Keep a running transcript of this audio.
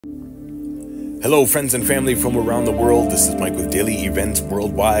Hello friends and family from around the world, this is Mike with Daily Events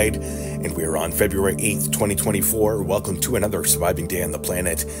Worldwide, and we are on February 8th, 2024. Welcome to another surviving day on the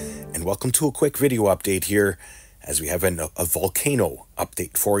planet, and welcome to a quick video update here, as we have a volcano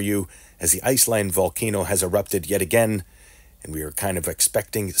update for you, as the Iceland volcano has erupted yet again, and we are kind of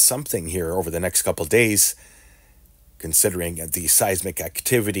expecting something here over the next couple days, considering the seismic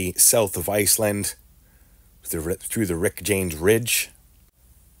activity south of Iceland through the Rick James Ridge.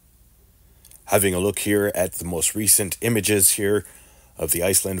 Having a look here at the most recent images here of the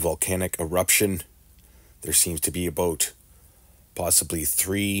Iceland volcanic eruption, there seems to be about possibly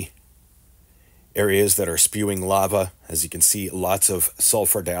 3 areas that are spewing lava. As you can see, lots of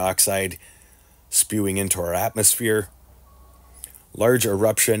sulfur dioxide spewing into our atmosphere. Large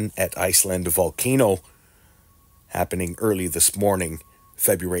eruption at Iceland volcano happening early this morning,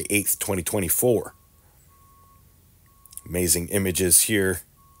 February 8th, 2024. Amazing images here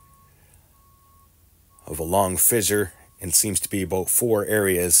of a long fissure, and seems to be about 4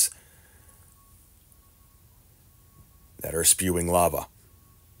 areas that are spewing lava.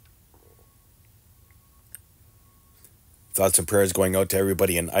 Thoughts and prayers going out to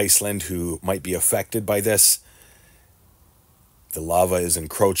everybody in Iceland who might be affected by this. The lava is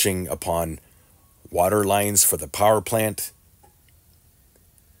encroaching upon water lines for the power plant.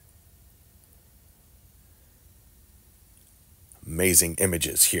 Amazing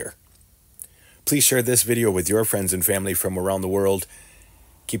images here. Please share this video with your friends and family from around the world,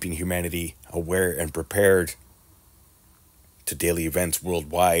 keeping humanity aware and prepared to daily events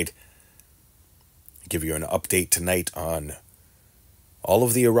worldwide. I'll give you an update tonight on all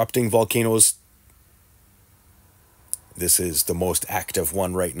of the erupting volcanoes. This is the most active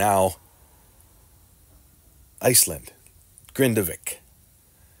one right now. Iceland, Grindavik,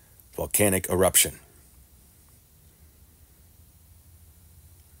 volcanic eruption.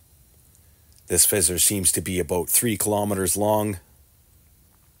 This fissure seems to be about 3 kilometers long.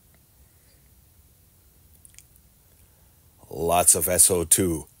 Lots of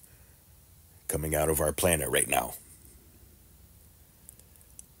SO2 coming out of our planet right now.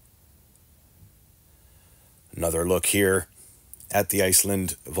 Another look here at the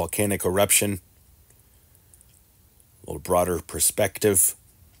Iceland volcanic eruption. A little broader perspective.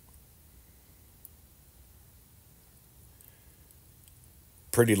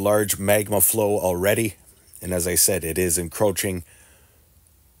 Pretty large magma flow already, and as I said, it is encroaching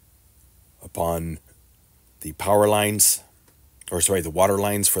upon the power lines, the water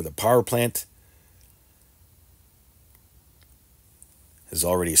lines for the power plant. Has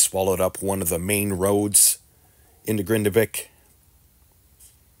already swallowed up one of the main roads into Grindavik.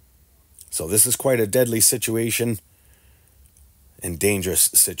 So this is quite a deadly situation and dangerous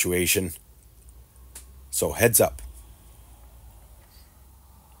situation. So heads up.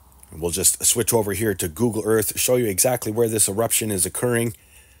 We'll just switch over here to Google Earth, show you exactly where this eruption is occurring.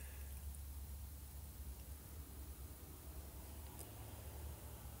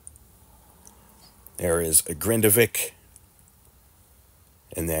 There is a Grindavik,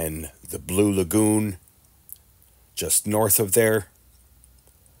 and then the Blue Lagoon just north of there.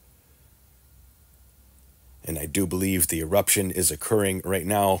 And I do believe the eruption is occurring right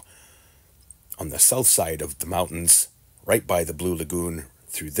now on the south side of the mountains, right by the Blue Lagoon,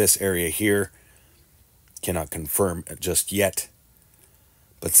 through this area here. Cannot confirm just yet,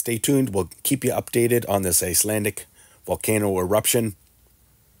 but stay tuned. We'll keep you updated on this Icelandic volcano eruption,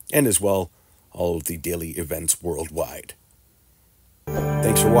 and as well all of the daily events worldwide.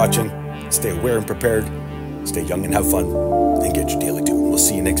 Thanks for watching. Stay aware and prepared, stay young and have fun, and get your daily tune. We'll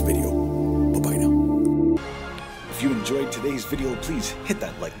see you next video. Bye-bye now. If you enjoyed today's video, please hit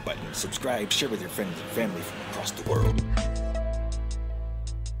that like button, subscribe, share with your friends and family from across the world.